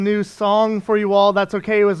New song for you all. That's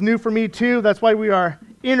okay. It was new for me too. That's why we are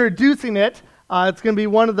introducing it. It's going to be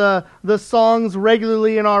one of the songs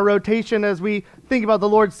regularly in our rotation as we think about the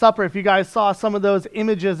Lord's Supper, if you guys saw some of those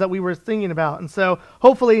images that we were singing about. And so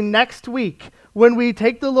hopefully next week when we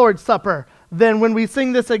take the Lord's Supper, then when we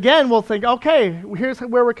sing this again, we'll think, okay, here's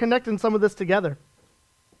where we're connecting some of this together.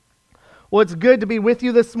 Well, it's good to be with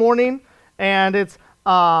you this morning, and it's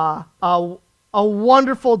a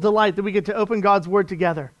wonderful delight that we get to open God's Word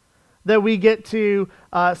together, that we get to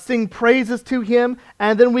sing praises to Him,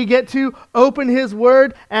 and then we get to open His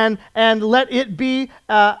Word and let it be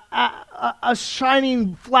a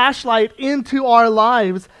shining flashlight into our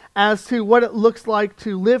lives as to what it looks like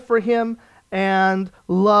to live for Him and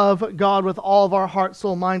love God with all of our heart,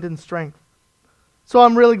 soul, mind, and strength. So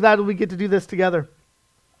I'm really glad that we get to do this together.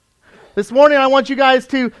 This morning, I want you guys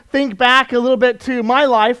to think back a little bit to my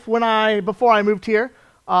life before I moved here.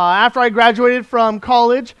 After I graduated from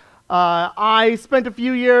college, I spent a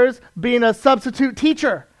few years being a substitute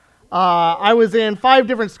teacher. I was in 5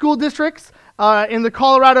 different school districts in the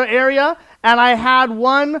Colorado area, and I had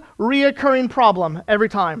one reoccurring problem every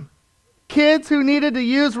time. Kids who needed to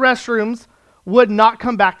use restrooms would not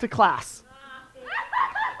come back to class.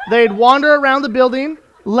 They'd wander around the building,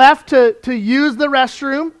 left to use the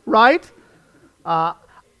restroom, right?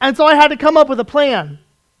 And so I had to come up with a plan.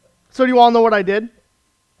 So do you all know what I did?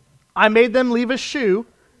 I made them leave a shoe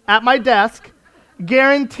at my desk,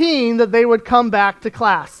 guaranteeing that they would come back to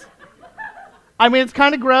class. I mean, it's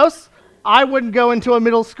kind of gross. I wouldn't go into a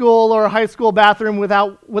middle school or a high school bathroom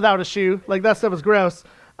without a shoe. Like, that stuff is gross.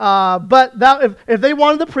 But if they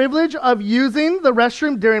wanted the privilege of using the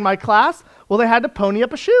restroom during my class, well, they had to pony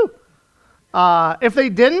up a shoe. If they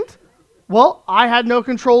didn't, well, I had no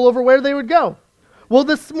control over where they would go. Well,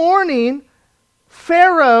 this morning,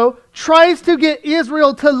 Pharaoh tries to get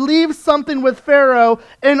Israel to leave something with Pharaoh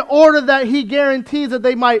in order that he guarantees that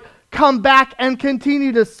they might come back and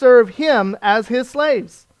continue to serve him as his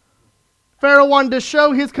slaves. Pharaoh wanted to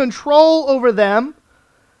show his control over them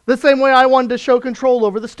the same way I wanted to show control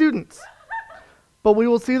over the students. But we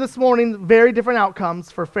will see this morning very different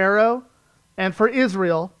outcomes for Pharaoh and for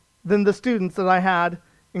Israel than the students that I had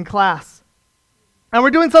in class. And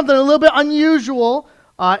we're doing something a little bit unusual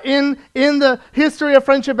in the history of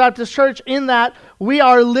Friendship Baptist Church, in that we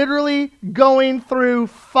are literally going through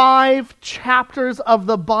 5 chapters of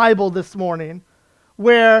the Bible this morning,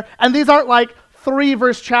 and these aren't like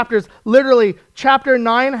 3-verse chapters. Literally, chapter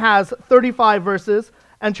 9 has 35 verses,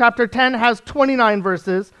 and chapter 10 has 29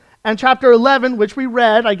 verses, and chapter 11, which we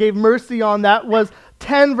read, I gave mercy on that, was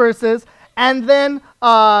 10 verses, and then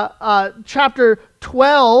chapter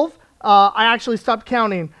 12, I actually stopped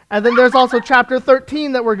counting. And then there's also chapter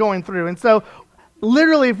 13 that we're going through. And so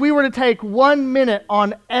literally, if we were to take 1 minute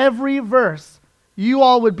on every verse, you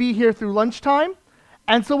all would be here through lunchtime.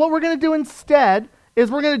 And so what we're going to do instead is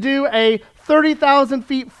we're going to do a 30,000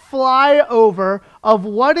 feet flyover of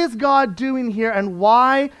what is God doing here and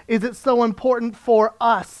why is it so important for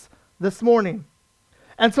us this morning.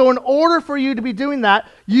 And so in order for you to be doing that,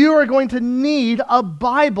 you are going to need a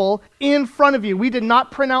Bible in front of you. We did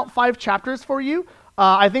not print out 5 chapters for you.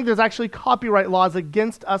 I think there's actually copyright laws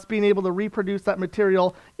against us being able to reproduce that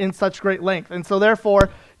material in such great length. And so therefore,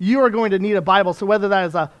 you are going to need a Bible. So whether that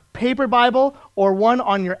is a paper Bible or one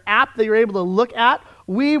on your app that you're able to look at,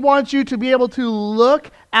 we want you to be able to look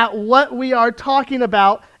at what we are talking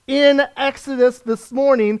about in Exodus this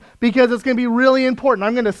morning, because it's going to be really important.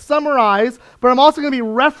 I'm going to summarize, but I'm also going to be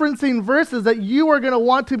referencing verses that you are going to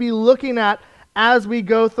want to be looking at as we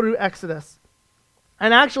go through Exodus.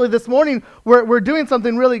 And actually this morning, we're doing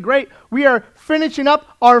something really great. We are finishing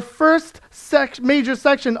up our first major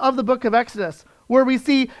section of the book of Exodus, where we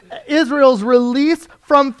see Israel's release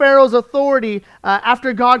from Pharaoh's authority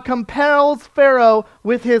after God compels Pharaoh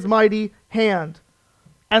with his mighty hand.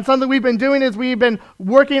 And something we've been doing is we've been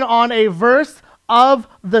working on a verse of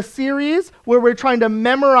the series where we're trying to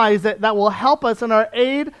memorize it that will help us in our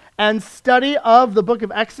aid and study of the book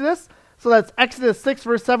of Exodus. So that's Exodus 6,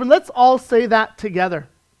 verse 7. Let's all say that together.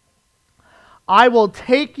 I will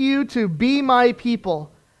take you to be my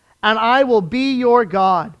people, and I will be your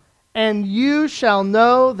God, and you shall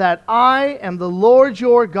know that I am the Lord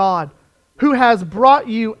your God, who has brought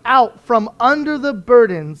you out from under the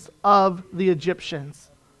burdens of the Egyptians.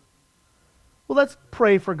 Well, let's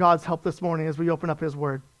pray for God's help this morning as we open up His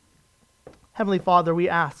Word. Heavenly Father, we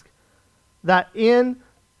ask that in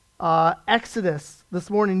Exodus this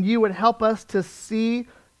morning, you would help us to see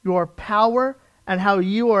your power and how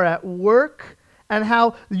you are at work and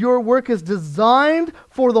how your work is designed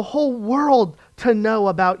for the whole world to know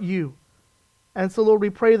about you. And so, Lord, we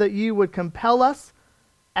pray that you would compel us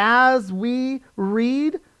as we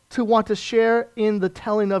read to want to share in the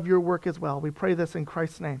telling of your work as well. We pray this in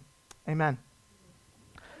Christ's name. Amen.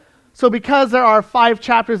 So because there are 5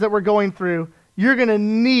 chapters that we're going through, you're going to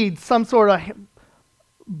need some sort of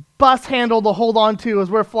bus handle to hold on to as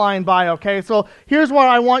we're flying by, okay? So here's what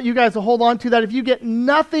I want you guys to hold on to, that if you get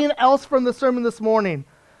nothing else from the sermon this morning,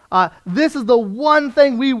 this is the one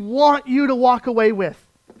thing we want you to walk away with.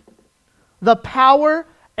 The power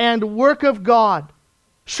and work of God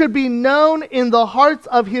should be known in the hearts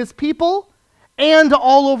of his people and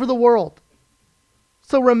all over the world.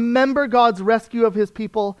 So remember God's rescue of his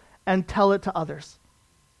people and tell it to others.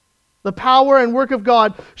 The power and work of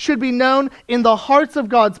God should be known in the hearts of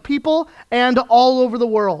God's people and all over the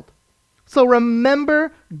world. So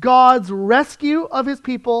remember God's rescue of his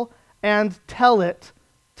people and tell it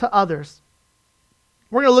to others.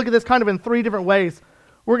 We're going to look at this kind of in 3 different ways.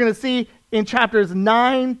 We're going to see in chapters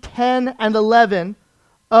 9, 10, and 11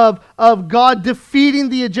 of God defeating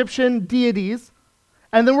the Egyptian deities.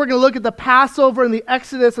 And then we're going to look at the Passover and the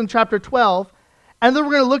Exodus in chapter 12. And then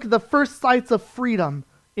we're going to look at the first sights of freedom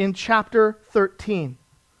in chapter 13.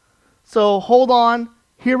 So hold on.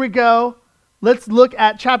 Here we go. Let's look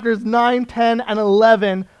at chapters 9, 10, and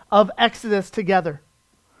 11 of Exodus together.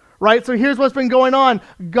 Right? So here's what's been going on.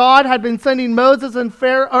 God had been sending Moses and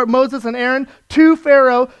Aaron to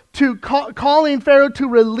Pharaoh, calling Pharaoh to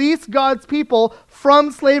release God's people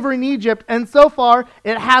from slavery in Egypt. And so far,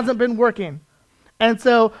 it hasn't been working. And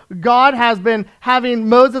so God has been having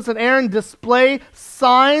Moses and Aaron display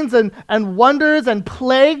signs and wonders and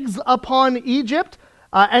plagues upon Egypt.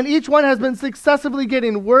 And each one has been successively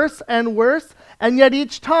getting worse and worse. And yet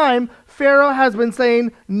each time, Pharaoh has been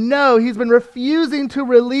saying no. He's been refusing to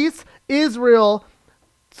release Israel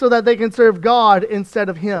so that they can serve God instead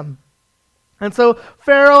of him. And so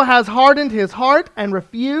Pharaoh has hardened his heart and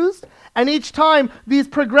refused. And each time, these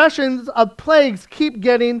progressions of plagues keep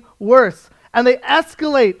getting worse. And they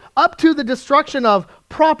escalate up to the destruction of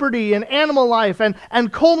property and animal life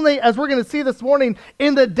and culminate, as we're going to see this morning,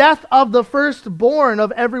 in the death of the firstborn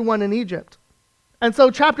of everyone in Egypt. And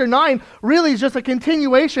so chapter 9 really is just a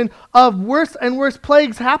continuation of worse and worse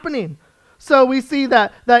plagues happening. So we see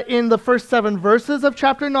that in the first 7 verses of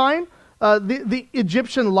chapter 9, the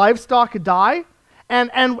Egyptian livestock die.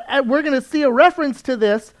 And we're going to see a reference to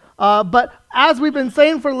this, but as we've been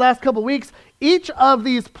saying for the last couple weeks, each of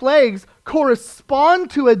these plagues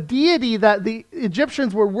correspond to a deity that the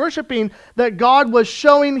Egyptians were worshiping, that God was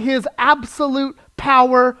showing his absolute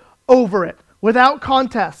power over it, without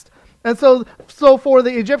contest. And so for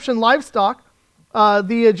the Egyptian livestock,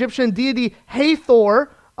 the Egyptian deity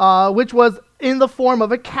Hathor, which was in the form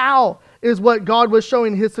of a cow, is what God was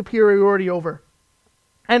showing his superiority over.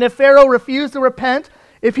 And if Pharaoh refused to repent,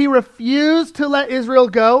 if he refused to let Israel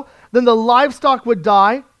go, then the livestock would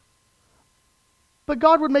die. But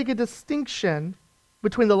God would make a distinction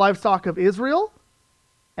between the livestock of Israel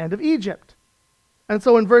and of Egypt. And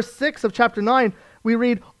so in verse 6 of chapter 9, we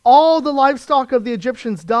read, all the livestock of the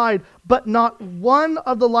Egyptians died, but not one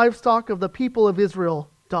of the livestock of the people of Israel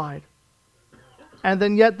died. And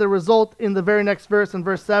then yet the result in the very next verse, in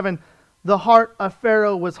verse 7, the heart of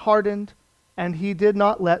Pharaoh was hardened, and he did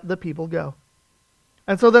not let the people go.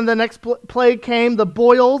 And so then the next plague came, the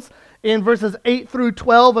boils, in verses 8 through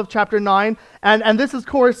 12 of chapter 9. And this is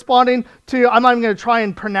corresponding to, I'm not even going to try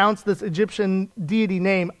and pronounce this Egyptian deity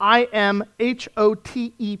name, Imhotep.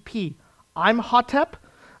 Imhotep.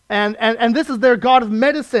 And this is their god of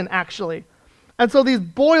medicine, actually. And so these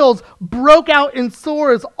boils broke out in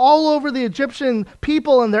sores all over the Egyptian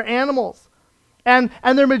people and their animals. And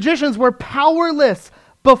their magicians were powerless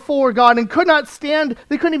before God and could not stand,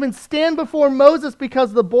 they couldn't even stand before Moses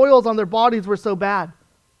because the boils on their bodies were so bad.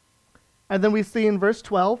 And then we see in verse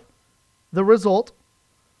 12, the result,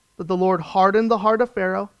 that the Lord hardened the heart of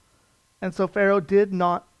Pharaoh, and so Pharaoh did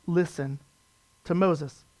not listen to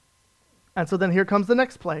Moses. And so then here comes the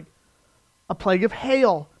next plague, a plague of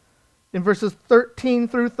hail in verses 13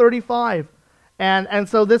 through 35. And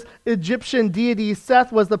so this Egyptian deity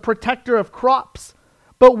Seth was the protector of crops.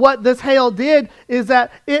 But what this hail did is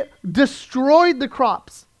that it destroyed the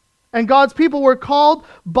crops. And God's people were called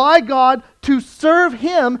by God to serve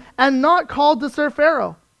him and not called to serve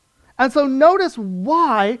Pharaoh. And so notice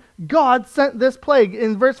why God sent this plague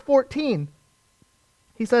in verse 14.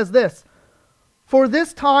 He says this, for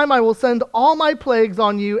this time I will send all my plagues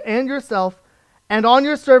on you and yourself and on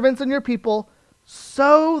your servants and your people,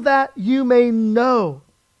 so that you may know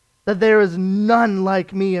that there is none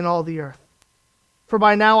like me in all the earth. For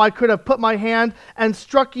by now I could have put my hand and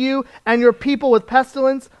struck you and your people with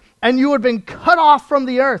pestilence, and you would have been cut off from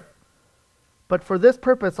the earth. But for this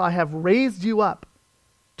purpose I have raised you up,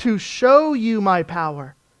 to show you my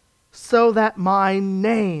power, so that my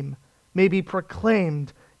name may be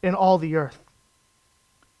proclaimed in all the earth.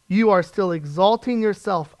 You are still exalting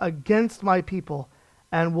yourself against my people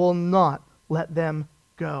and will not let them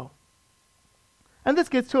go." And this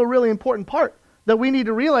gets to a really important part that we need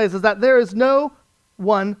to realize, is that there is no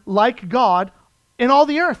one like God in all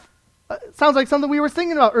the earth. Sounds like something we were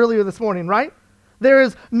singing about earlier this morning, right? There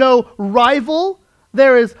is no rival.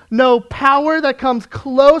 There is no power that comes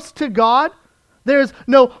close to God. There is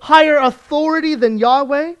no higher authority than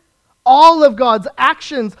Yahweh. All of God's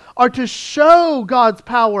actions are to show God's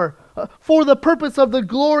power for the purpose of the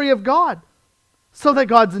glory of God, so that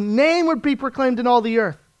God's name would be proclaimed in all the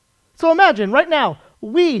earth. So imagine right now,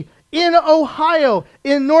 we in Ohio,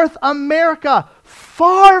 in North America,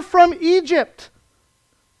 far from Egypt,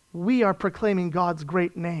 we are proclaiming God's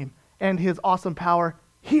great name and his awesome power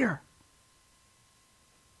here.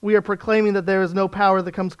 We are proclaiming that there is no power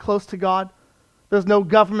that comes close to God. There's no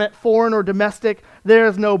government, foreign or domestic. There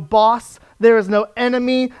is no boss. There is no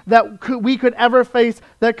enemy that we could ever face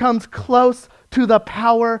that comes close to the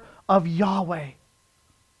power of Yahweh.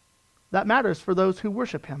 That matters for those who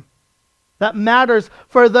worship him. That matters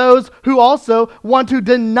for those who also want to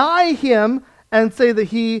deny him and say that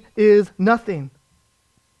he is nothing.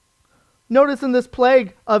 Notice in this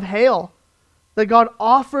plague of hail that God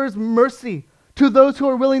offers mercy to those who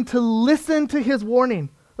are willing to listen to his warning.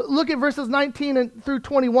 Look at verses 19 through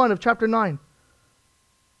 21 of chapter 9.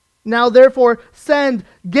 "Now therefore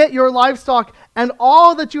get your livestock and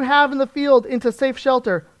all that you have in the field into safe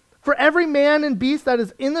shelter. For every man and beast that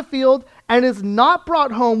is in the field and is not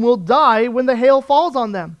brought home will die when the hail falls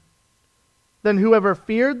on them." Then whoever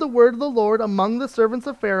feared the word of the Lord among the servants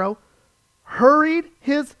of Pharaoh hurried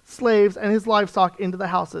his slaves and his livestock into the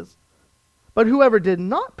houses. But whoever did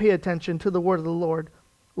not pay attention to the word of the Lord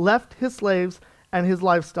left his slaves and his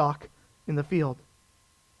livestock in the field.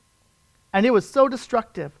 And it was so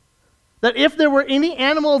destructive that if there were any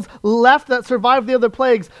animals left that survived the other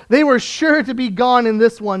plagues, they were sure to be gone in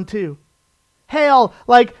this one too. Hail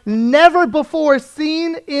like never before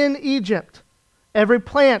seen in Egypt. Every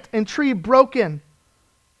plant and tree broken.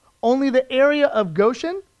 Only the area of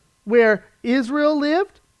Goshen, where Israel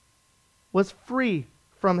lived, was free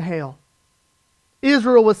from hail.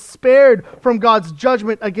 Israel was spared from God's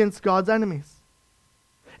judgment against God's enemies.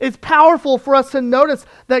 It's powerful for us to notice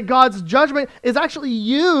that God's judgment is actually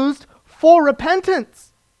used for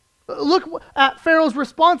repentance. Look at Pharaoh's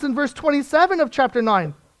response in verse 27 of chapter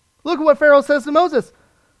 9. Look at what Pharaoh says to Moses.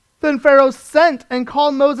 "Then Pharaoh sent and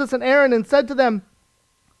called Moses and Aaron and said to them,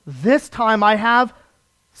 'This time I have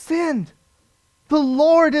sinned. The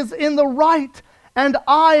Lord is in the right, and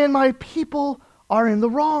I and my people are in the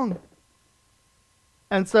wrong.'"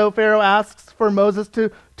 And so Pharaoh asks for Moses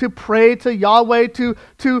to pray to Yahweh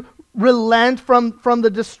to relent from the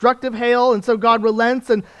destructive hail. And so God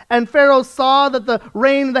relents. And Pharaoh saw that the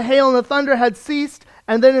rain, the hail, and the thunder had ceased.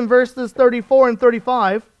 And then in verses 34 and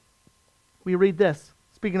 35, we read this,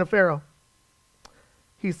 speaking of Pharaoh.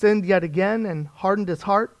 "He sinned yet again and hardened his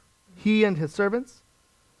heart, he and his servants.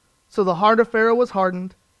 So the heart of Pharaoh was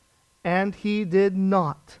hardened, and he did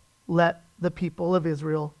not let the people of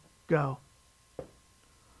Israel go."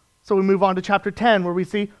 So we move on to chapter 10, where we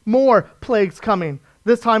see more plagues coming.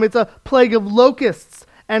 This time it's a plague of locusts.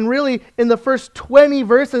 And really, in the first 20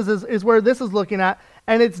 verses is where this is looking at.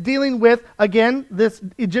 And it's dealing with, again, this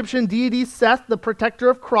Egyptian deity Seth, the protector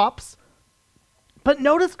of crops. But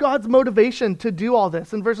notice God's motivation to do all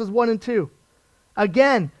this in verses 1 and 2.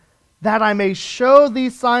 "Again, that I may show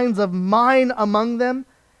these signs of mine among them,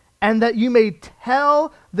 and that you may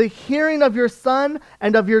tell the hearing of your son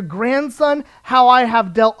and of your grandson how I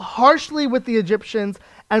have dealt harshly with the Egyptians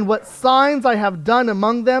and what signs I have done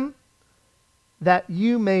among them, that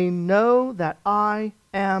you may know that I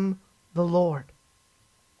am the Lord."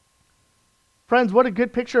 Friends, what a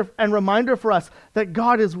good picture and reminder for us that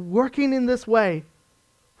God is working in this way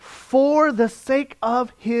for the sake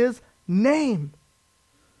of his name.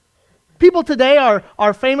 People today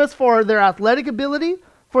are famous for their athletic ability,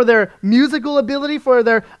 for their musical ability, for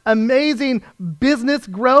their amazing business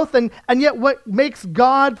growth, and yet what makes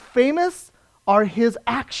God famous are his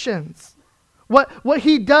actions. What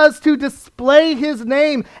he does to display his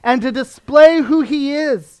name and to display who he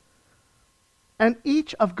is. And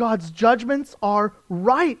each of God's judgments are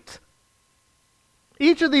right.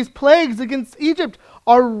 Each of these plagues against Egypt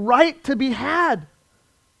are right to be had.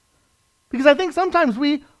 Because I think sometimes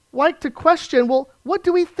we like to question, well, what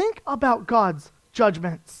do we think about God's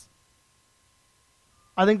judgments?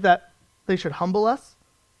 I think that they should humble us,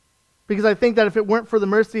 because I think that if it weren't for the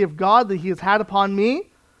mercy of God that he has had upon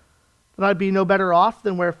me, that I'd be no better off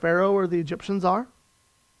than where Pharaoh or the Egyptians are?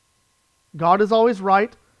 God is always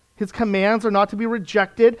right. His commands are not to be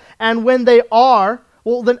rejected. And when they are,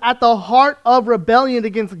 well, then at the heart of rebellion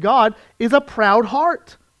against God is a proud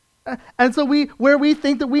heart. And so where we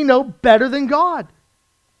think that we know better than God.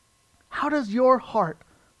 How does your heart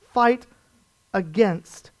fight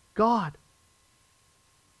against God?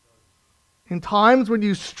 In times when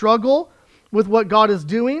you struggle with what God is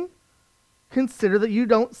doing, consider that you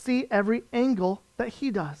don't see every angle that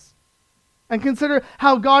He does. And consider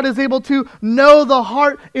how God is able to know the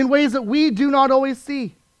heart in ways that we do not always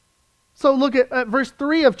see. So look at verse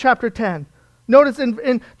 3 of chapter 10. Notice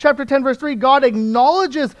in chapter 10, verse 3, God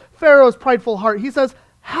acknowledges Pharaoh's prideful heart. He says,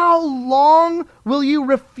 "How long will you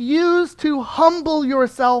refuse to humble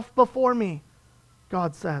yourself before me?"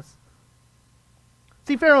 God says.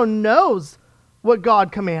 See, Pharaoh knows what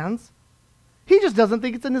God commands. He just doesn't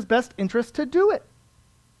think it's in his best interest to do it.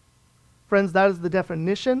 Friends, that is the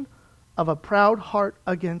definition of a proud heart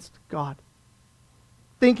against God.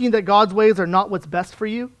 Thinking that God's ways are not what's best for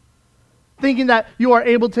you. Thinking that you are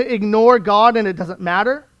able to ignore God and it doesn't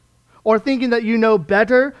matter. Or thinking that you know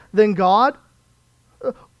better than God.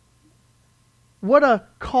 What a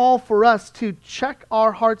call for us to check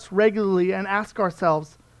our hearts regularly and ask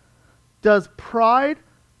ourselves, does pride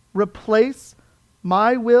replace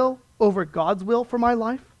my will over God's will for my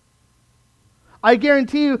life? I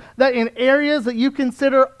guarantee you that in areas that you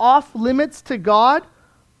consider off limits to God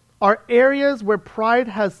are areas where pride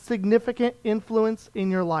has significant influence in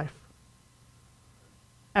your life.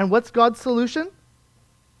 And what's God's solution?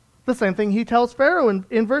 The same thing He tells Pharaoh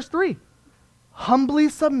in verse 3. Humbly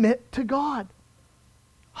submit to God.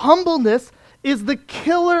 Humbleness is the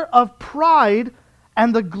killer of pride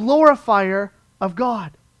and the glorifier of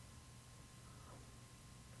God.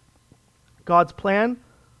 God's plan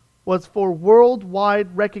was for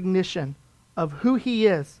worldwide recognition of who He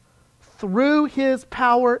is through His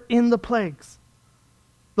power in the plagues.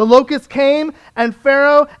 The locusts came, and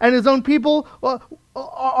Pharaoh and his own people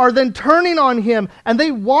are then turning on him, and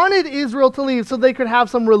they wanted Israel to leave so they could have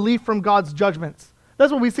some relief from God's judgments.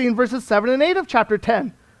 That's what we see in verses 7 and 8 of chapter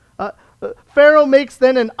 10. Pharaoh makes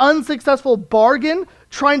then an unsuccessful bargain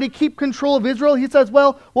trying to keep control of Israel. He says,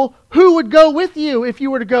 well, who would go with you if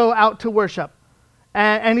you were to go out to worship?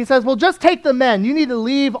 And he says, well, just take the men. You need to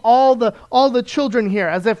leave all the children here,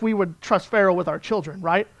 as if we would trust Pharaoh with our children,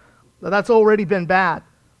 right? That's already been bad.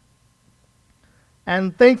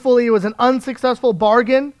 And thankfully, it was an unsuccessful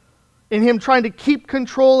bargain in him trying to keep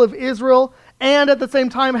control of Israel and at the same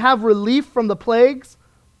time have relief from the plagues.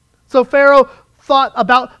 So Pharaoh thought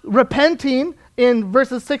about repenting in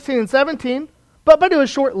verses 16 and 17, but it was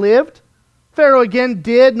short-lived. Pharaoh again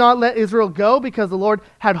did not let Israel go because the Lord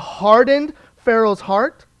had hardened Pharaoh's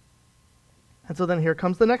heart. And so then here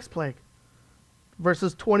comes the next plague.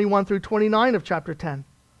 Verses 21 through 29 of chapter 10.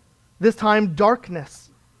 This time, darkness.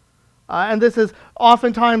 And this is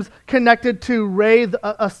oftentimes connected to Re,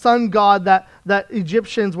 a sun god that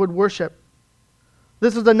Egyptians would worship.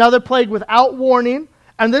 This is another plague without warning.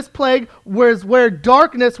 And this plague was where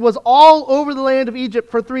darkness was all over the land of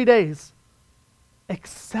Egypt for 3 days.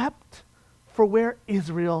 Except for where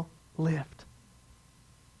Israel lived.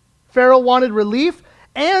 Pharaoh wanted relief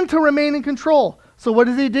and to remain in control. So what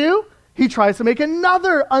does he do? He tries to make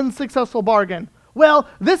another unsuccessful bargain. Well,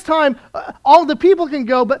 this time, all the people can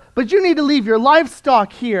go, but you need to leave your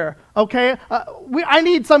livestock here, okay? I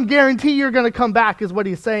need some guarantee you're going to come back, is what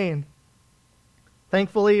he's saying.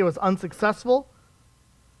 Thankfully, it was unsuccessful.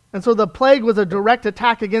 And so the plague was a direct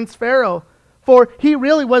attack against Pharaoh, for he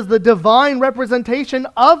really was the divine representation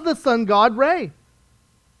of the sun god Re.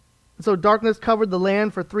 And so darkness covered the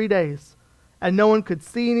land for 3 days, and no one could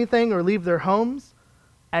see anything or leave their homes.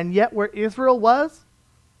 And yet where Israel was,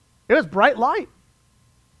 it was bright light.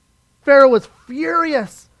 Pharaoh was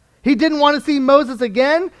furious. He didn't want to see Moses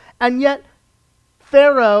again, and yet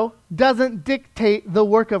Pharaoh doesn't dictate the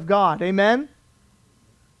work of God. Amen?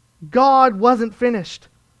 God wasn't finished.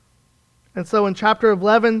 And so in chapter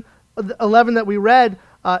 11 that we read,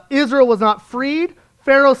 Israel was not freed.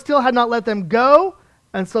 Pharaoh still had not let them go.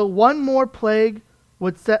 And so one more plague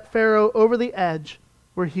would set Pharaoh over the edge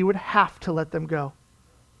where he would have to let them go.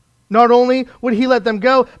 Not only would he let them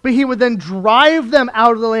go, but he would then drive them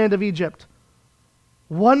out of the land of Egypt.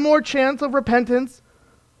 One more chance of repentance,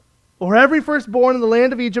 or every firstborn in the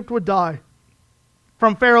land of Egypt would die.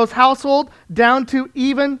 From Pharaoh's household down to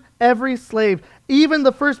even every slave, even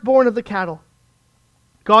the firstborn of the cattle.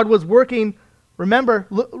 God was working, remember,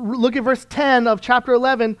 look at verse 10 of chapter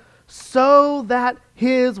 11, so that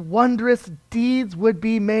his wondrous deeds would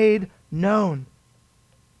be made known.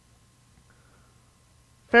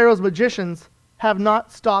 Pharaoh's magicians have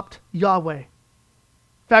not stopped Yahweh. In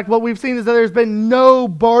fact, what we've seen is that there's been no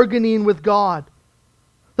bargaining with God.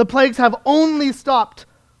 The plagues have only stopped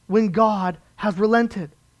when God has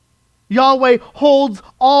relented. Yahweh holds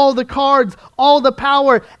all the cards, all the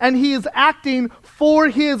power, and he is acting for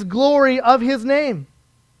his glory of his name.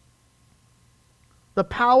 The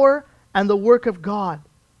power and the work of God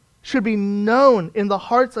should be known in the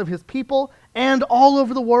hearts of his people and all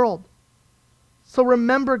over the world. So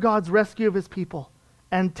remember God's rescue of his people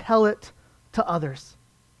and tell it to others.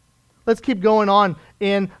 Let's keep going on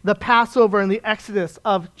in the Passover and the Exodus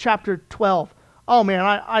of chapter 12. Oh man,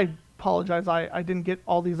 I apologize. I didn't get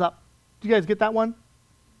all these up. Do you guys get that one?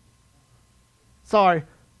 Sorry.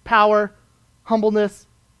 Power, humbleness.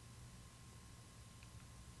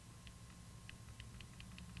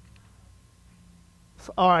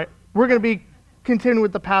 All right. We're going to be continuing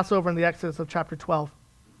with the Passover and the Exodus of chapter 12.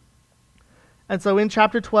 And so in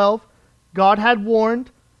chapter 12, God had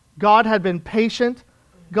warned, God had been patient,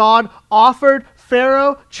 God offered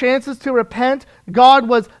Pharaoh chances to repent. God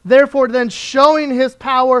was therefore then showing his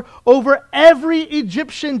power over every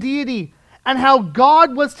Egyptian deity and how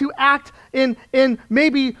God was to act in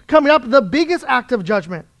maybe coming up the biggest act of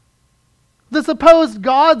judgment. The supposed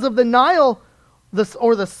gods of the Nile,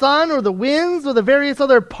 or the sun, or the winds, or the various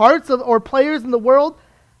other parts of or players in the world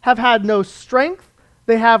have had no strength.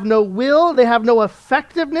 They have no will. They have no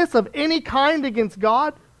effectiveness of any kind against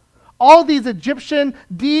God. All these Egyptian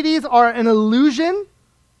deities are an illusion.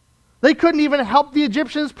 They couldn't even help the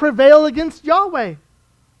Egyptians prevail against Yahweh.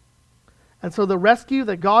 And so the rescue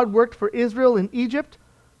that God worked for Israel in Egypt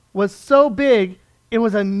was so big, it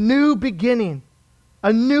was a new beginning,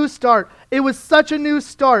 a new start. It was such a new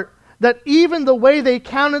start that even the way they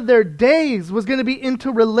counted their days was going to be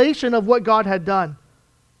into relation of what God had done.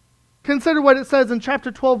 Consider what it says in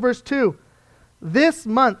chapter 12, verse 2. This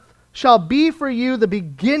month shall be for you the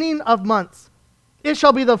beginning of months. It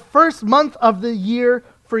shall be the first month of the year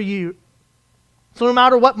for you. So no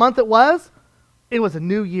matter what month it was a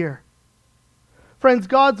new year. Friends,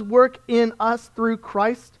 God's work in us through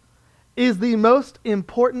Christ is the most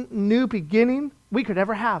important new beginning we could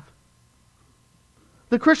ever have.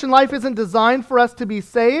 The Christian life isn't designed for us to be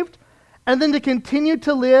saved and then to continue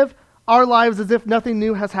to live our lives as if nothing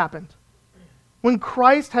new has happened. When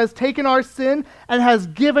Christ has taken our sin and has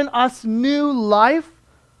given us new life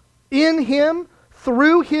in him,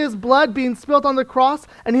 through his blood being spilt on the cross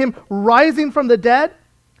and him rising from the dead,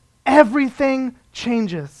 everything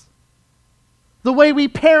changes. The way we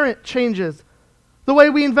parent changes. The way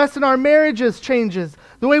we invest in our marriages changes.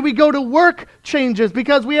 The way we go to work changes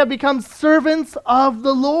because we have become servants of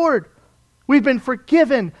the Lord. We've been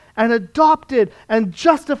forgiven and adopted and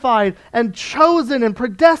justified and chosen and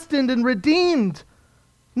predestined and redeemed.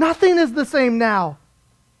 Nothing is the same now.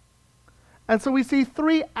 And so we see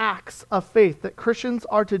 3 acts of faith that Christians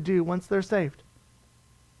are to do once they're saved.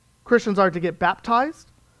 Christians are to get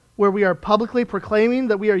baptized, where we are publicly proclaiming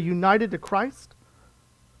that we are united to Christ.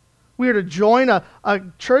 We are to join a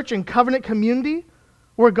church and covenant community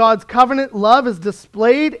where God's covenant love is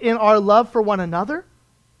displayed in our love for one another.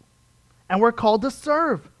 And we're called to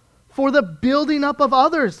serve for the building up of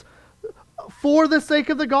others, for the sake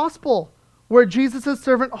of the gospel, where Jesus'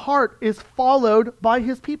 servant heart is followed by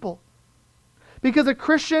his people. Because a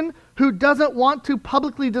Christian who doesn't want to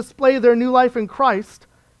publicly display their new life in Christ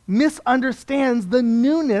misunderstands the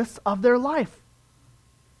newness of their life.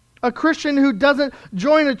 A Christian who doesn't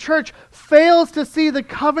join a church fails to see the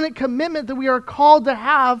covenant commitment that we are called to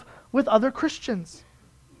have with other Christians.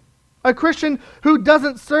 A Christian who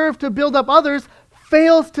doesn't serve to build up others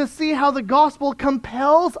fails to see how the gospel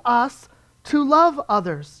compels us to love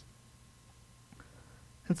others.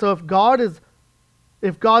 And so if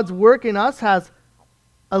God's work in us has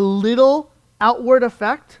a little outward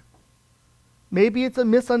effect, maybe it's a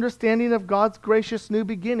misunderstanding of God's gracious new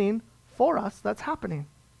beginning for us that's happening.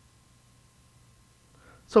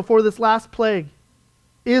 So for this last plague,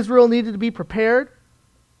 Israel needed to be prepared.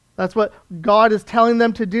 That's what God is telling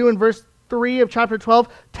them to do in verse 3 of chapter 12,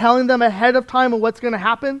 telling them ahead of time of what's going to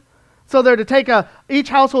happen. So they're to take each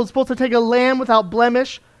household is supposed to take a lamb without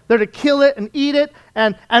blemish. They're to kill it and eat it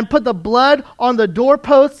and put the blood on the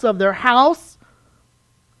doorposts of their house.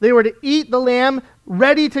 They were to eat the lamb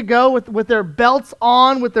ready to go with their belts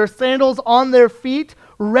on, with their sandals on their feet,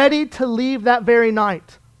 ready to leave that very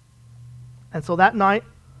night. And so that night,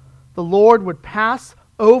 the Lord would pass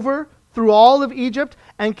over through all of Egypt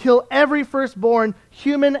and kill every firstborn,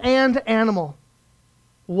 human and animal.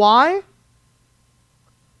 Why?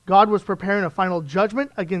 God was preparing a final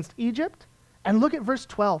judgment against Egypt. And look at verse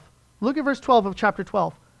 12. Look at verse 12 of chapter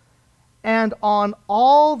 12. and on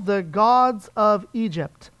all the gods of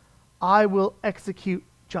Egypt I will execute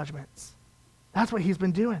judgments. That's what he's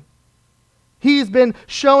been doing. He's been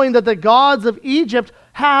showing that the gods of Egypt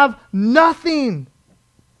have nothing.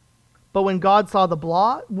 But when God saw the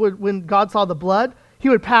blood, he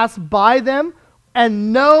would pass by them,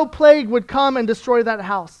 and no plague would come and destroy that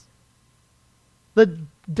house. The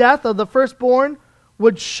death of the firstborn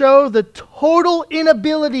would show the total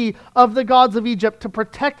inability of the gods of Egypt to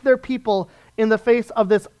protect their people in the face of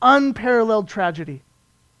this unparalleled tragedy.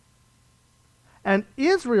 And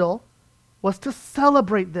Israel was to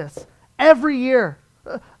celebrate this every year.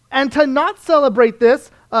 And to not celebrate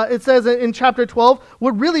this, it says in chapter 12,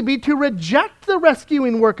 would really be to reject the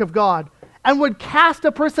rescuing work of God and would cast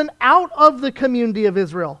a person out of the community of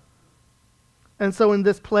Israel. And so in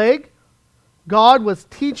this plague, God was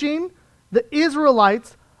teaching the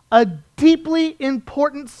Israelites a deeply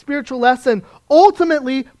important spiritual lesson,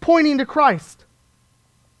 ultimately pointing to Christ.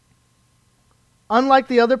 Unlike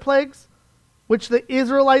the other plagues, which the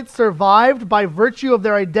Israelites survived by virtue of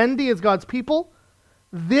their identity as God's people,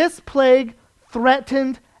 this plague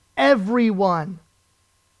threatened everyone.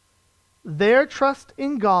 Their trust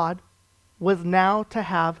in God was now to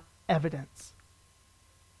have evidence.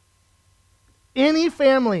 Any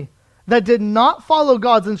family that did not follow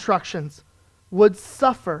God's instructions would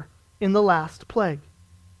suffer in the last plague.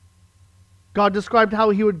 God described how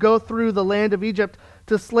he would go through the land of Egypt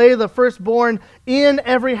to slay the firstborn in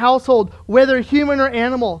every household, whether human or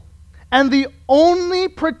animal. And the only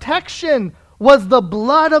protection was the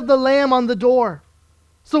blood of the lamb on the door.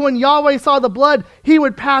 So when Yahweh saw the blood, he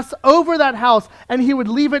would pass over that house and he would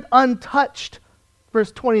leave it untouched.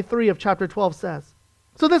 Verse 23 of chapter 12 says.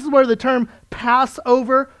 So this is where the term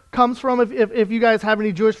Passover comes from, if you guys have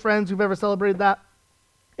any Jewish friends who've ever celebrated that.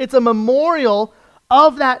 It's a memorial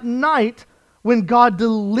of that night when God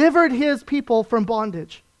delivered his people from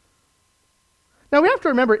bondage. Now we have to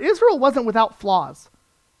remember, Israel wasn't without flaws.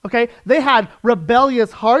 Okay? They had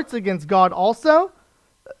rebellious hearts against God also.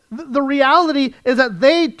 The reality is that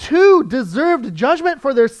they too deserved judgment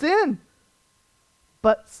for their sin.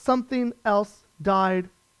 But something else died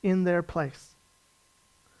in their place.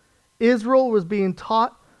 Israel was being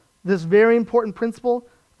taught this very important principle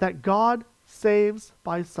that God saves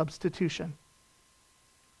by substitution.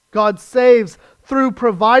 God saves through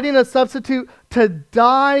providing a substitute to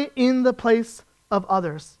die in the place of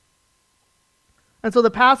others. And so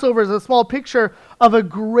the Passover is a small picture of a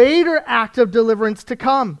greater act of deliverance to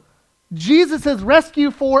come. Jesus'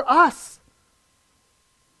 rescue for us.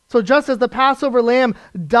 So just as the Passover lamb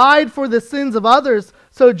died for the sins of others,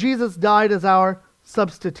 so Jesus died as our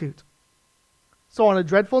substitute. So on a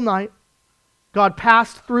dreadful night, God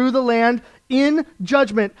passed through the land in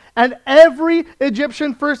judgment, and every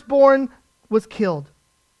Egyptian firstborn was killed.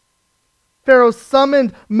 Pharaoh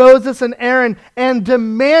summoned Moses and Aaron and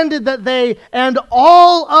demanded that they and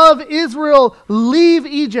all of Israel leave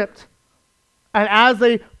Egypt. And as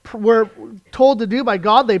they were told to do by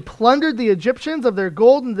God, they plundered the Egyptians of their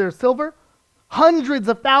gold and their silver. Hundreds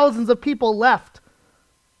of thousands of people left.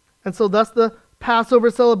 And so thus the Passover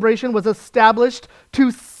celebration was established to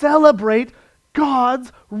celebrate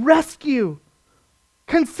God's rescue.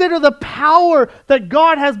 Consider the power that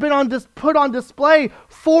God has been put on display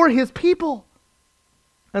for his people.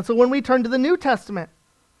 And so when we turn to the New Testament,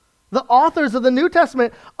 the authors of the New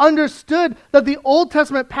Testament understood that the Old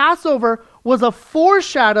Testament Passover was a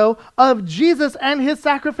foreshadow of Jesus and his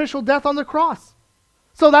sacrificial death on the cross.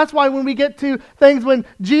 So that's why when we get to things when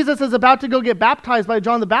Jesus is about to go get baptized by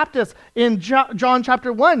John the Baptist in John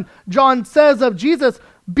chapter 1, John says of Jesus,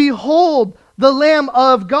 "Behold, the Lamb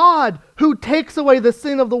of God who takes away the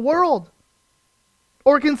sin of the world."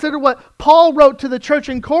 Or consider what Paul wrote to the church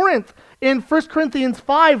in Corinth in 1 Corinthians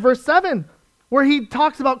 5, verse 7, where he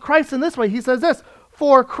talks about Christ in this way. He says this,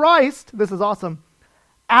 "For Christ," this is awesome,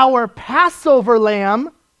 "our Passover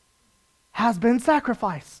lamb has been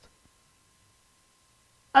sacrificed."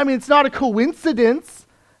 I mean, it's not a coincidence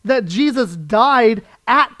that Jesus died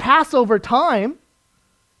at Passover time,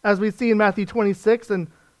 as we see in Matthew 26 and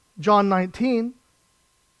John 19.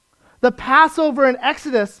 The Passover in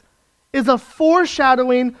Exodus is a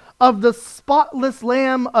foreshadowing of the spotless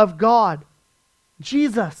Lamb of God,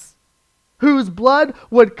 Jesus, whose blood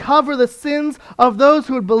would cover the sins of those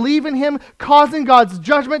who would believe in him, causing God's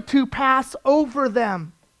judgment to pass over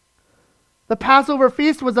them. The Passover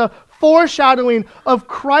feast was a foreshadowing of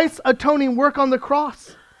Christ's atoning work on the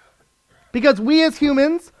cross. Because we as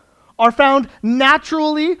humans are found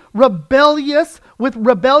naturally rebellious, with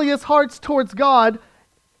rebellious hearts towards God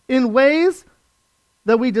in ways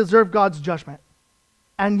that we deserve God's judgment.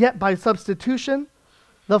 And yet by substitution,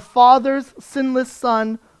 the Father's sinless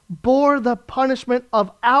Son bore the punishment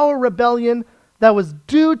of our rebellion that was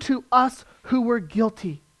due to us who were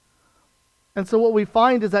guilty. And so what we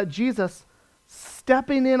find is that Jesus,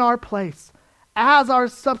 stepping in our place as our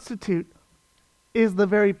substitute, is the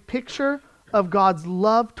very picture of God's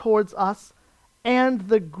love towards us and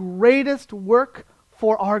the greatest work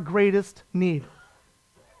for our greatest need.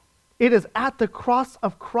 It is at the cross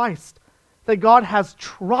of Christ that God has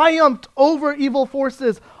triumphed over evil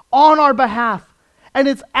forces on our behalf. And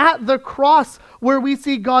it's at the cross where we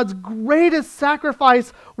see God's greatest sacrifice,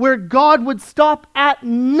 where God would stop at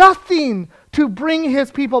nothing to bring his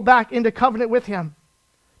people back into covenant with him.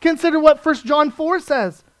 Consider what 1 John 4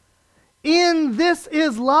 says. In this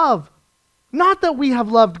is love, not that we have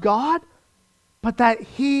loved God, but that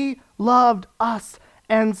he loved us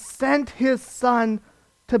and sent his Son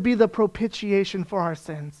to be the propitiation for our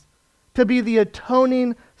sins, to be the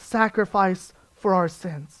atoning sacrifice for our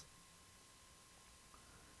sins.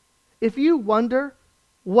 If you wonder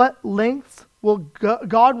what lengths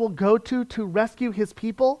God will go to rescue his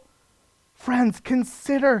people, friends,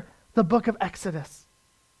 consider the book of Exodus.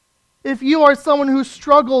 If you are someone who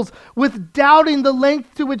struggles with doubting the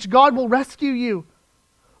length to which God will rescue you,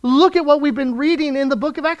 look at what we've been reading in the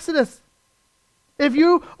book of Exodus. If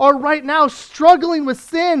you are right now struggling with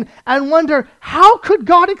sin and wonder, how could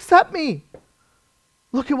God accept me?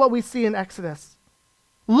 Look at what we see in Exodus.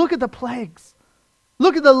 Look at the plagues.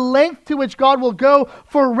 Look at the length to which God will go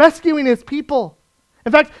for rescuing his people.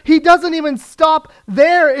 In fact, he doesn't even stop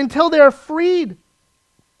there until they are freed.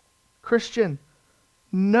 Christian,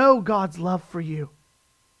 know God's love for you.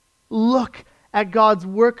 Look at God's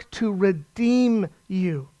work to redeem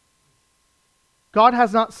you. God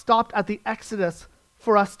has not stopped at the Exodus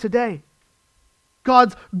for us today.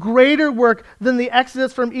 God's greater work than the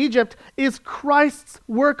Exodus from Egypt is Christ's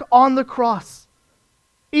work on the cross.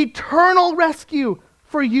 Eternal rescue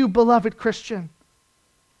for you, beloved Christian.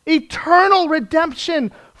 Eternal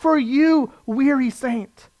redemption for you, weary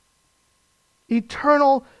saint.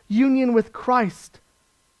 Eternal union with Christ,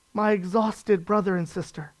 my exhausted brother and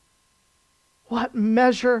sister. What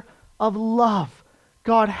measure of love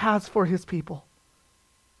God has for his people.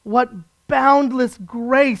 What boundless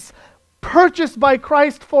grace purchased by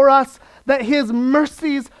Christ for us, that his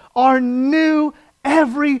mercies are new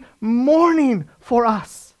every morning for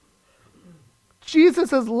us.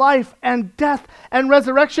 Jesus' life and death and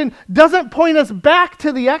resurrection doesn't point us back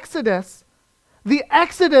to the Exodus. The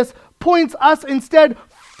Exodus points us instead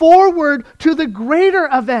forward to the greater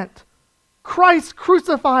event, Christ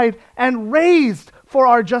crucified and raised for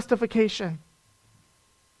our justification.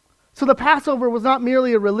 So the Passover was not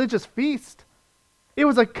merely a religious feast. It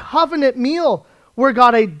was a covenant meal where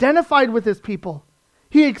God identified with his people.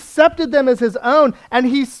 He accepted them as his own, and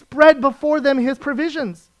he spread before them his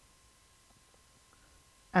provisions.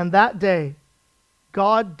 And that day,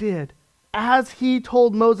 God did as he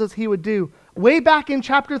told Moses he would do, way back in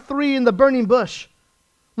chapter 3 in the burning bush.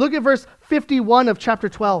 Look at verse 51 of chapter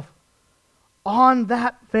 12. On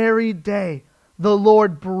that very day, the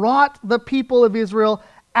Lord brought the people of Israel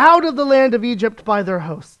out of the land of Egypt by their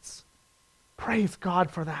hosts. Praise God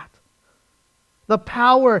for that. The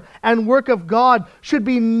power and work of God should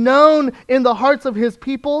be known in the hearts of his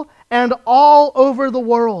people and all over the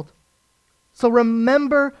world. So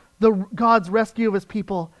remember God's rescue of his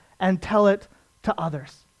people and tell it to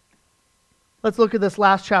others. Let's look at this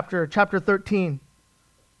last chapter, chapter 13.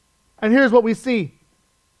 And here's what we see.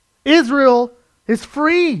 Israel is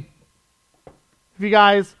free. If you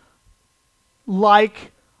guys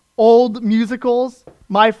like old musicals,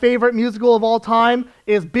 my favorite musical of all time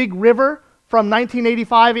is Big River from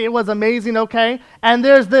 1985. It was amazing, okay? And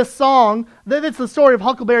there's this song, it's the story of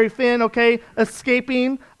Huckleberry Finn, okay,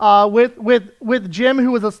 escaping with Jim,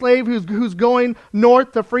 who was a slave, who's going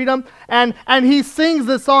north to freedom. And he sings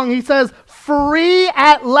this song. He says, "Free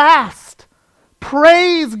at last.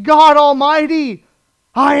 Praise God Almighty.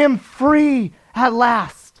 I am free at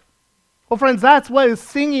last." Well, friends, that's what is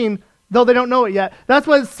singing, though they don't know it yet. That's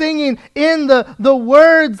what is singing in the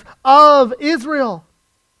words of Israel.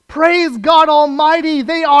 Praise God Almighty,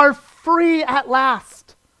 they are free at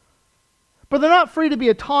last. But they're not free to be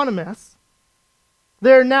autonomous.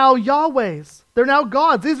 They're now Yahweh's. They're now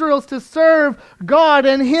God's. Israel's to serve God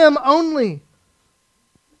and him only.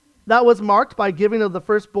 That was marked by giving of the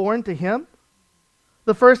firstborn to him.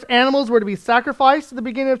 The first animals were to be sacrificed at the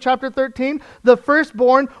beginning of chapter 13. The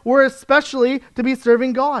firstborn were especially to be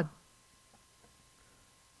serving God.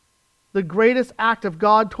 The greatest act of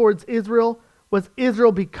God towards Israel was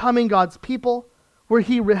Israel becoming God's people, where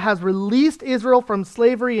he has released Israel from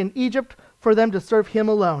slavery in Egypt for them to serve him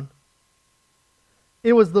alone.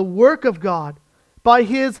 It was the work of God by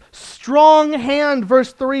his strong hand,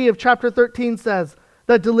 verse 3 of chapter 13 says,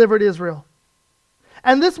 that delivered Israel.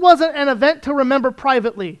 And this wasn't an event to remember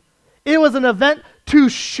privately. It was an event to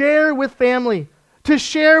share with family, to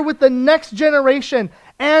share with the next generation,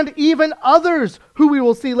 and even others who we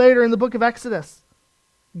will see later in the book of Exodus.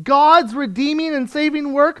 God's redeeming and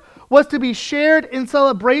saving work was to be shared in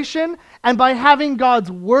celebration, and by having God's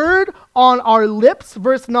word on our lips,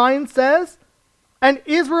 verse 9 says, and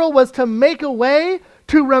Israel was to make a way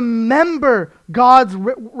to remember God's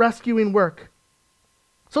rescuing work.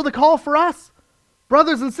 So the call for us,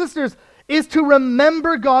 brothers and sisters, is to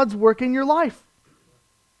remember God's work in your life.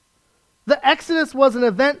 The Exodus was an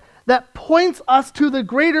event that points us to the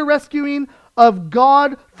greater rescuing of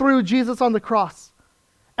God through Jesus on the cross.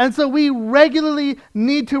 And so we regularly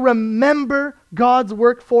need to remember God's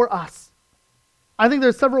work for us. I think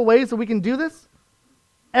there's several ways that we can do this.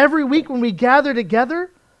 Every week when we gather together,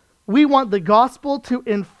 we want the gospel to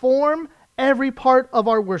inform every part of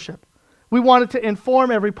our worship. We want it to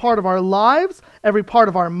inform every part of our lives, every part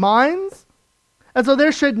of our minds. And so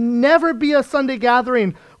there should never be a Sunday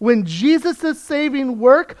gathering when Jesus' saving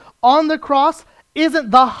work on the cross isn't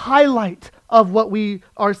the highlight of what we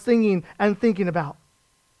are singing and thinking about.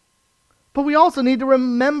 But we also need to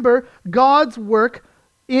remember God's work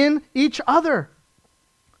in each other.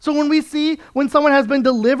 So when someone has been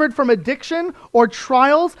delivered from addiction or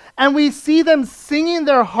trials, and we see them singing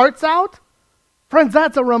their hearts out, friends,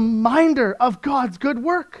 that's a reminder of God's good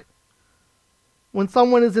work. When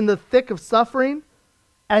someone is in the thick of suffering,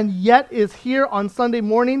 and yet is here on Sunday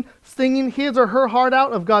morning singing his or her heart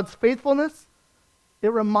out of God's faithfulness,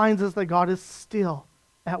 it reminds us that God is still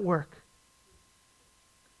at work.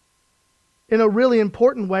 In a really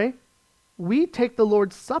important way, we take the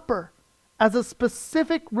Lord's Supper as a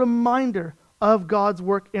specific reminder of God's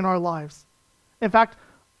work in our lives. In fact,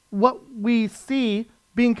 what we see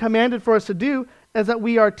being commanded for us to do is that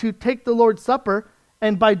we are to take the Lord's Supper,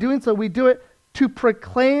 and by doing so, we do it to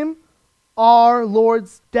proclaim our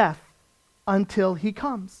Lord's death until he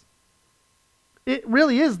comes. It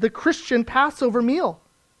really is the Christian Passover meal.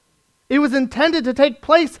 It was intended to take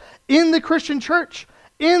place in the Christian church,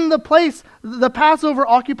 in the place the Passover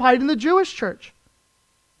occupied in the Jewish church.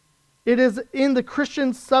 It is in the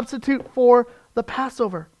Christian substitute for the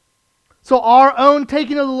Passover. So our own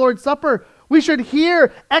taking of the Lord's Supper, we should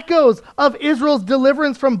hear echoes of Israel's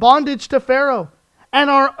deliverance from bondage to Pharaoh and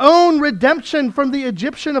our own redemption from the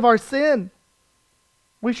Egyptian of our sin.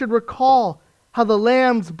 We should recall how the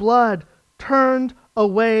Lamb's blood turned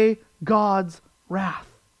away God's wrath.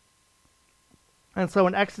 And so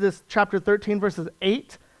in Exodus chapter 13, verses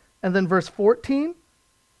 8 and then verse 14,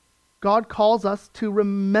 God calls us to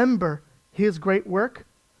remember his great work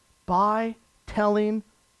by telling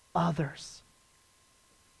others.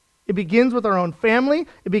 It begins with our own family.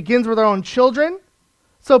 It begins with our own children.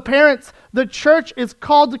 So parents, the church is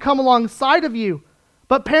called to come alongside of you.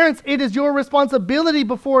 But parents, it is your responsibility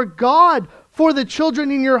before God for the children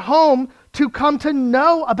in your home to come to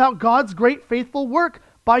know about God's great faithful work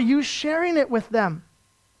by you sharing it with them.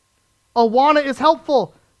 Awana is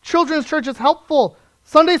helpful. Children's church is helpful.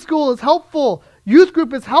 Sunday school is helpful. Youth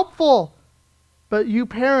group is helpful. But you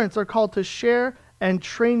parents are called to share and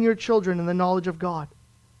train your children in the knowledge of God.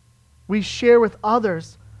 We share with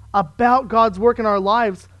others about God's work in our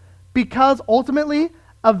lives because ultimately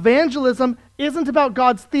evangelism isn't about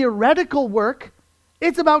God's theoretical work.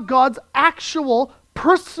 It's about God's actual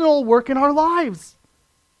personal work in our lives.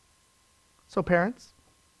 So parents,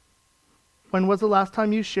 when was the last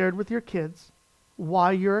time you shared with your kids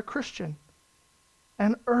why you're a Christian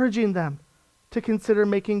and urging them to consider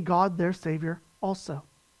making God their Savior also?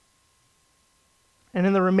 And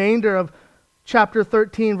in the remainder of chapter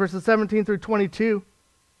 13, verses 17 through 22,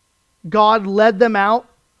 God led them out,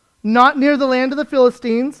 not near the land of the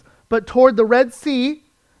Philistines, but toward the Red Sea.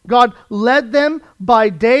 God led them by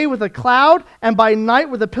day with a cloud and by night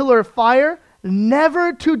with a pillar of fire,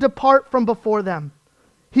 never to depart from before them.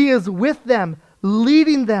 He is with them,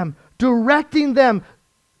 leading them, directing them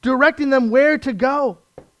where to go.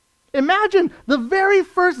 Imagine the very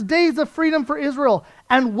first days of freedom for Israel.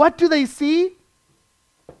 And what do they see?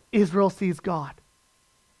 Israel sees God.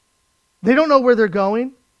 They don't know where they're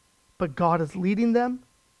going, but God is leading them.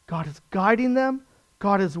 God is guiding them.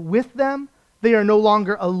 God is with them. They are no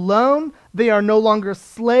longer alone. They are no longer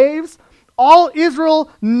slaves. All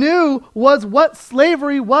Israel knew was what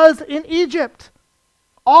slavery was in Egypt.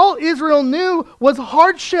 All Israel knew was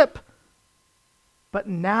hardship. But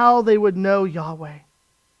now they would know Yahweh.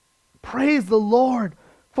 Praise the Lord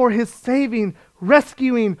for his saving,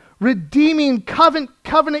 rescuing, redeeming,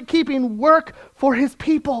 covenant-keeping work for his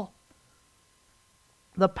people.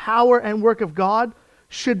 The power and work of God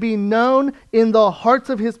should be known in the hearts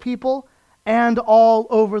of his people and all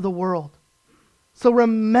over the world. So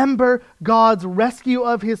remember God's rescue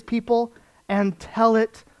of his people and tell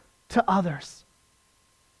it to others.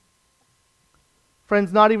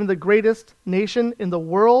 Friends, not even the greatest nation in the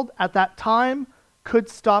world at that time could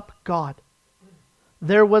stop God.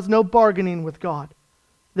 There was no bargaining with God.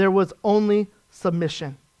 There was only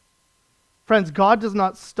submission. Friends, God does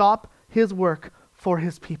not stop his work for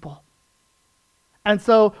his people. And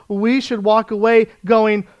so we should walk away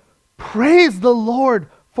going, praise the Lord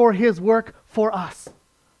for his work for us.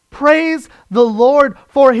 Praise the Lord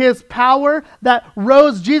for his power that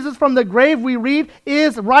rose Jesus from the grave, we read,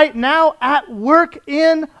 is right now at work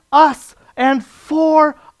in us and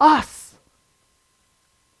for us.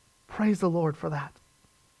 Praise the Lord for that.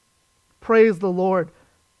 Praise the Lord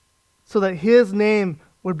so that his name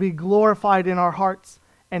would be glorified in our hearts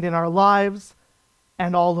and in our lives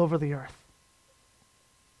and all over the earth.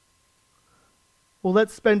 Well,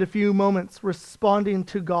 let's spend a few moments responding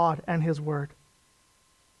to God and his word.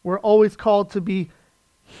 We're always called to be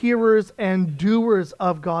hearers and doers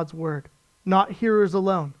of God's word, not hearers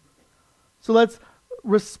alone. So let's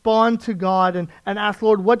respond to God and ask,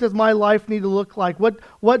 Lord, what does my life need to look like?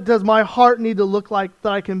 What does my heart need to look like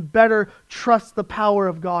that I can better trust the power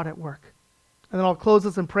of God at work? And then I'll close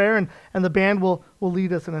this in prayer, and the band will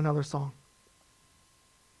lead us in another song.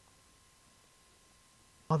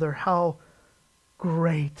 Father, how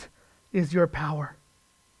great is your power.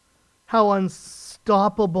 How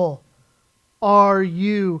unstoppable are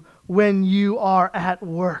you when you are at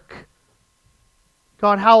work.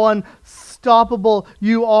 God, how unstoppable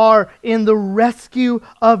you are in the rescue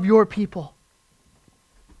of your people.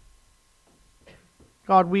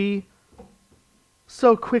 God, we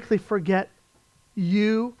so quickly forget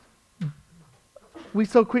you. We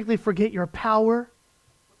so quickly forget your power.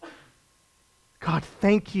 God,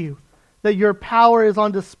 thank you that your power is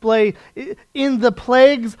on display in the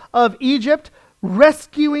plagues of Egypt,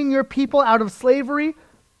 rescuing your people out of slavery,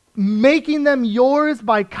 making them yours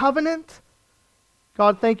by covenant.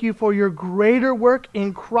 God, thank you for your greater work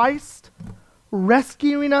in Christ,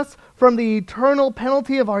 rescuing us from the eternal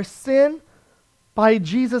penalty of our sin by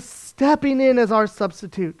Jesus stepping in as our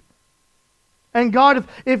substitute. And God,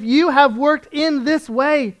 if you have worked in this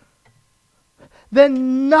way,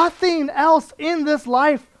 then nothing else in this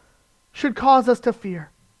life should cause us to fear.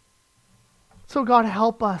 So God,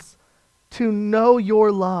 help us to know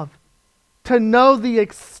your love, to know the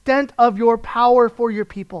extent of your power for your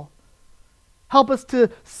people. Help us to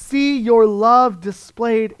see your love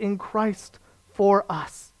displayed in Christ for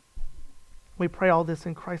us. We pray all this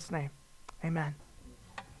in Christ's name. Amen.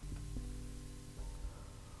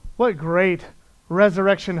 What great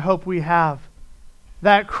resurrection hope we have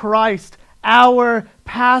that Christ, our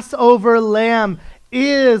Passover lamb,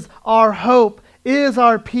 is our hope, is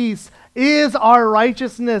our peace, is our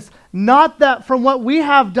righteousness. Not that from what we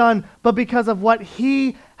have done, but because of what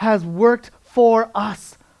he has worked for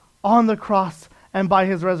us on the cross and by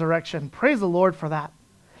his resurrection. Praise the Lord for that.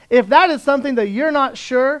 If that is something that you're not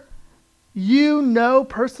sure you know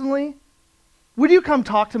personally, would you come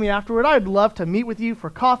talk to me afterward? I'd love to meet with you for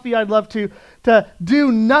coffee. I'd love to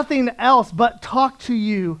do nothing else but talk to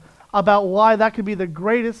you about why that could be the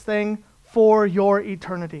greatest thing for your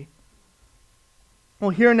eternity.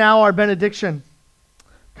 Well, hear now our benediction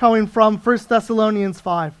coming from 1 Thessalonians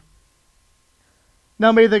 5.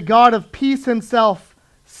 Now may the God of peace himself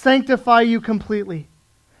sanctify you completely,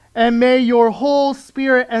 and may your whole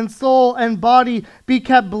spirit and soul and body be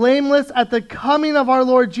kept blameless at the coming of our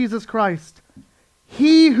Lord Jesus Christ.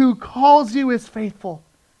 He who calls you is faithful.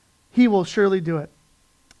 He will surely do it.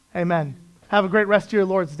 Amen. Have a great rest of your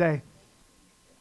Lord's day.